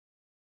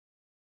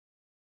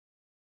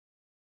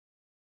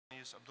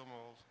spontaneous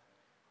abdominal.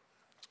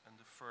 And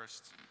the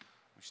first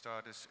we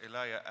start is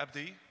ELAHE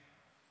ABDI.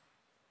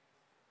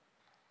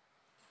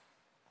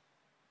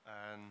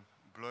 And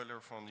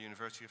BLEULER from the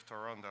University of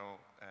Toronto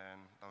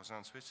and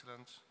Lausanne,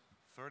 Switzerland.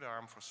 Third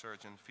arm for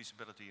surgeon,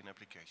 feasibility and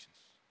applications.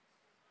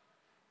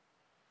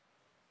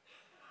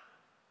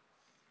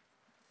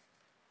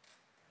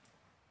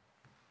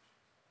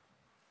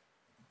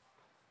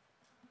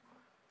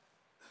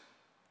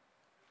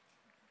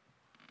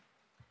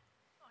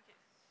 Okay.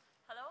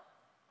 Hello.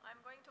 I'm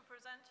going to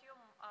present you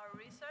our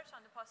research on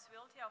the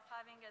possibility of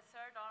having a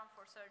third arm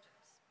for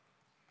surgeons.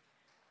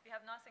 We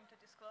have nothing to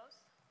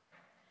disclose.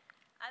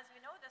 As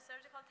we know, the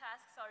surgical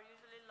tasks are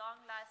usually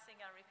long-lasting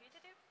and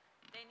repetitive.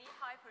 They need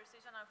high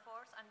precision and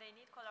force, and they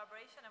need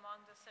collaboration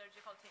among the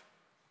surgical team.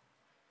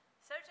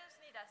 Surgeons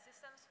need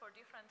assistance for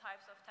different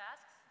types of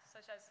tasks,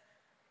 such as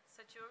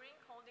suturing,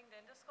 holding the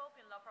endoscope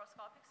in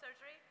laparoscopic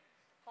surgery,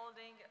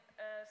 holding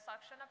a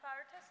suction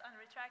apparatus, and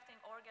retracting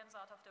organs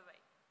out of the way.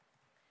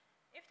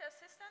 If the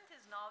assistant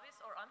is novice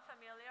or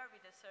unfamiliar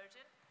with the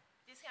surgeon,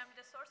 this can be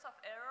the source of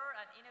error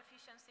and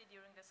inefficiency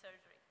during the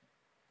surgery.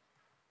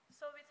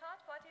 So we thought,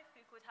 what if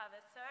we could have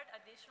a third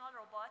additional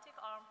robotic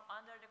arm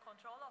under the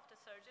control of the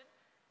surgeon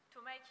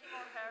to make him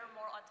or her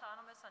more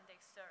autonomous and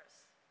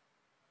dexterous?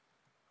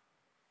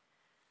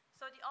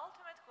 So the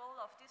ultimate goal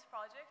of this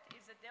project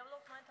is the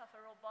development of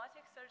a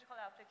robotic surgical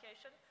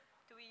application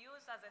to be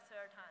used as a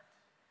third hand.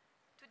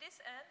 To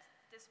this end,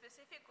 the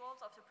specific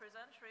goals of the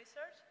present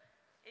research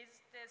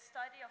is the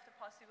study of the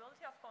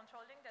possibility of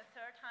controlling the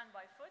third hand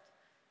by foot,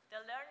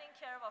 the learning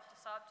curve of the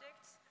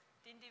subjects,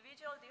 the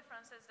individual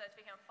differences that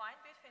we can find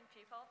between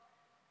people,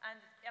 and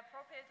the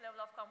appropriate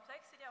level of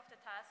complexity of the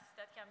tasks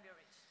that can be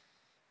reached.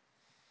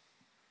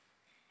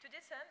 To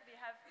this end, we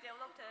have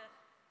developed a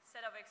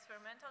set of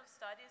experimental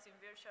studies in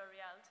virtual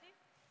reality.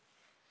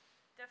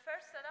 The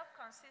first setup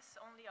consists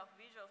only of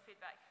visual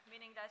feedback,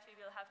 meaning that we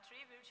will have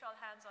 3 virtual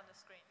hands on the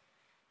screen.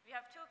 We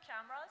have 2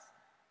 cameras,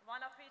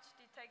 one of which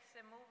detects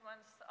the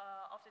movements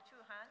of the 2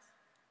 hands,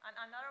 and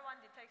another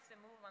one detects the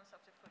movements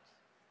of the foot.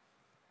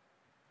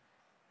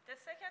 The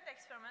second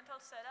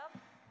experimental setup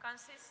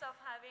consists of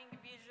having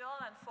visual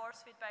and force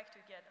feedback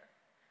together.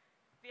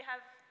 We have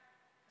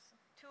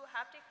 2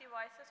 haptic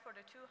devices for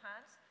the 2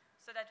 hands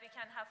so that we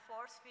can have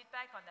force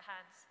feedback on the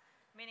hands,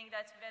 meaning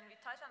that when we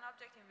touch an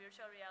object in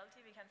virtual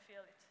reality, we can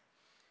feel it.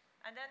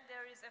 And then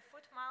there is a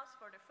foot mouse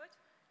for the foot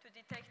to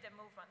detect the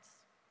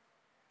movements.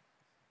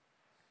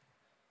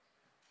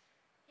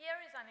 Here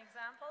is an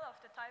example of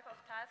the type of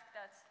task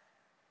that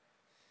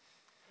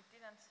it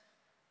didn't.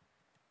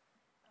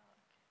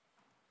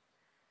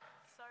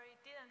 Sorry,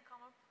 it didn't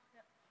come up.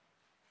 Yeah.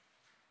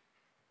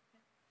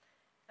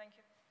 Thank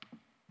you.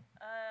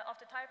 Of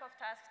the type of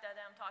tasks that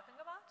I'm talking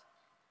about.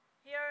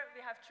 Here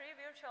we have 3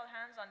 virtual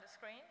hands on the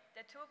screen.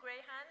 The 2 gray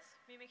hands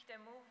mimic the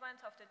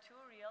movement of the 2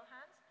 real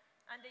hands,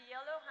 and the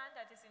yellow hand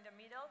that is in the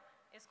middle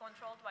is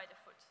controlled by the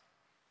foot.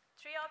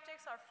 3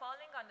 objects are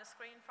falling on the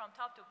screen from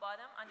top to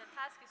bottom, and the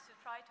task is to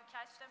try to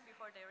catch them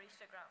before they reach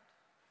the ground.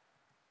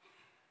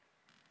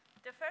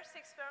 The first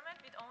experiment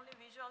with only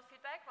visual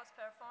feedback was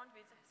performed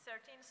with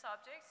 13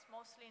 subjects,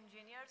 mostly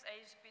engineers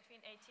aged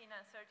between 18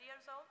 and 30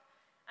 years old,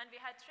 and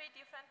we had 3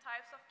 different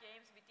types of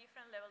games with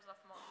different levels of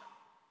motion.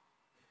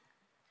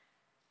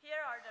 Here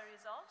are the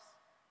results.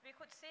 We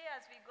could see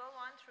as we go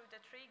on through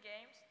the 3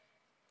 games,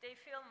 they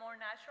feel more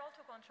natural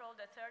to control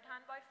the third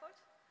hand by foot.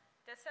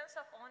 The sense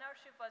of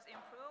ownership was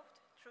improved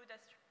through the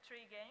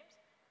 3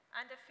 games,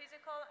 and the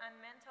physical and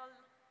mental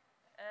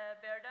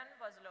burden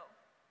was low.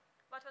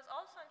 What was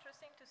also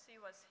interesting to see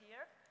was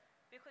here.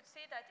 We could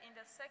see that in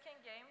the second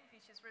game,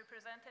 which is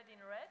represented in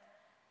red,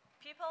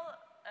 people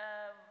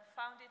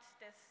found it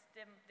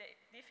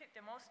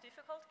the most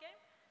difficult game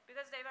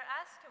because they were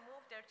asked to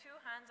move their 2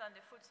 hands and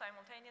the foot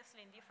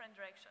simultaneously in different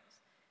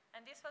directions.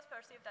 And this was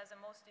perceived as the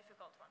most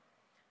difficult one.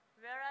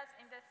 Whereas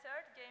in the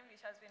third game,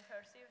 which has been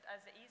perceived as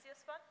the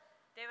easiest one,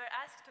 they were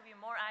asked to be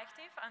more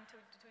active and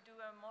to do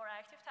a more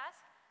active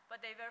task,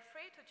 but they were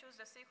free to choose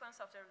the sequence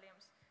of their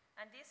limbs.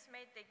 And this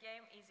made the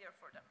game easier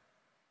for them.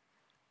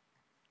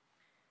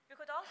 We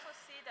could also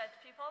see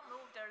that people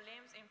move their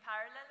limbs in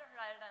parallel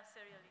rather than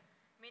serially,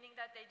 meaning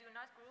that they do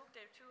not group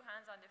their 2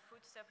 hands on the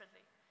foot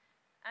separately.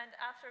 And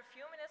after a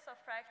few minutes of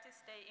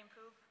practice, they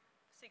improve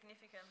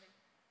significantly.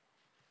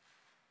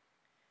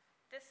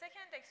 The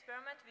second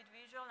experiment with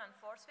visual and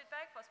force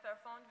feedback was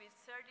performed with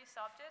 30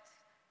 subjects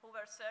who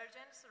were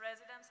surgeons,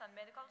 residents, and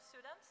medical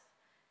students.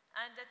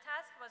 And the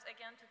task was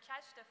again to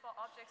catch the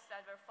objects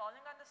that were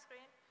falling on the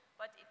screen,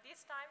 but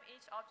this time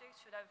each object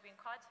should have been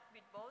caught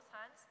with both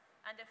hands,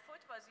 and the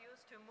foot was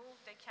used to move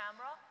the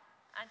camera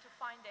and to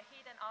find the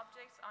hidden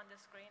objects on the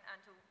screen and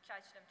to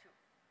catch them too.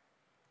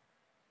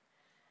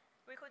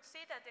 We could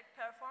see that the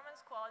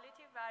performance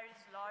quality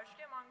varies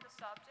largely among the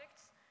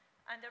subjects,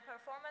 and their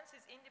performance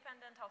is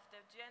independent of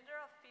the gender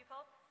of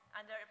people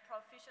and their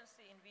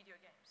proficiency in video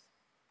games.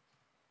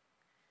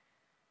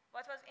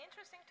 What was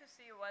interesting to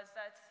see was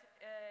that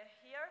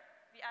here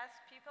we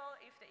asked people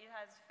if it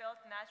has felt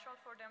natural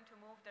for them to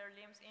move their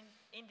limbs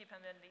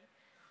independently.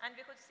 And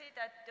we could see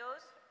that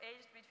those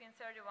aged between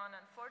 31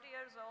 and 40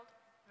 years old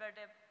were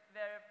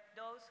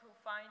those who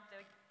find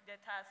the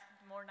task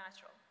more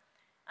natural.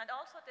 And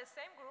also the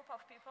same group of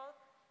people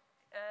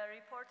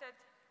reported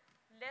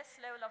less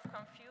level of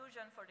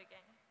confusion for the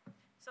game.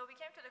 So we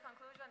came to the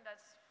conclusion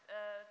that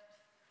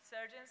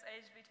surgeons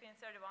aged between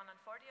 31 and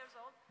 40 years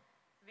old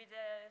with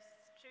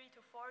 3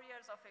 to 4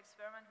 years of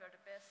experiment were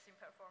the best in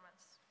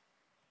performance.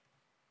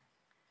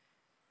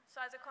 So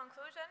as a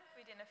conclusion,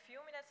 within a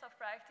few minutes of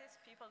practice,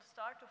 people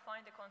start to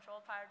find the control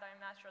paradigm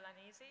natural and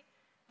easy.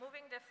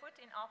 Moving the foot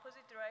in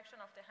opposite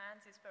direction of the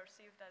hands is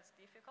perceived as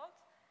difficult.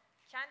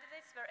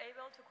 Candidates were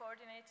able to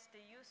coordinate the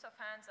use of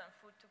hands and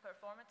foot to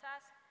perform a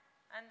task,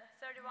 and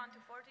 31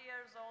 to 40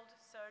 years old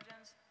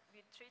surgeons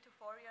with 3 to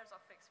 4 years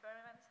of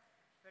experiment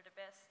were the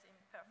best in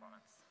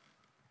performance.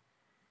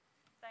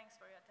 Thanks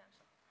for your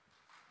attention.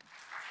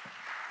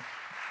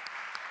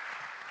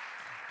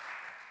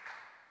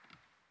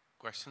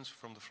 Questions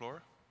from the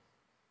floor?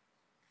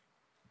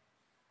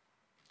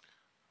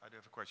 I do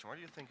have a question. What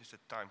do you think is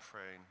the time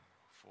frame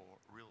for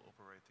real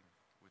operating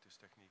with this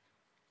technique?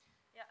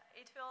 Yeah,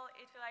 it will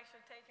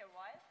actually take a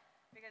while,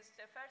 because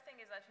the first thing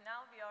is that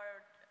now we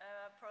are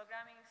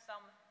programming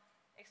some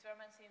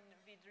experiments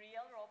with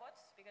real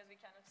robots, because we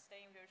cannot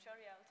stay in virtual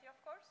reality,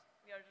 of course.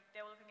 We are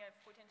developing a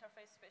foot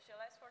interface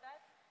specialized for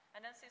that.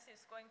 And then since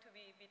it's going to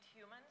be with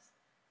humans,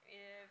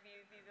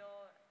 we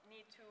will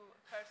need to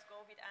first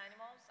go with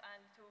animals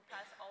and to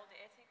pass all the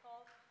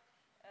ethical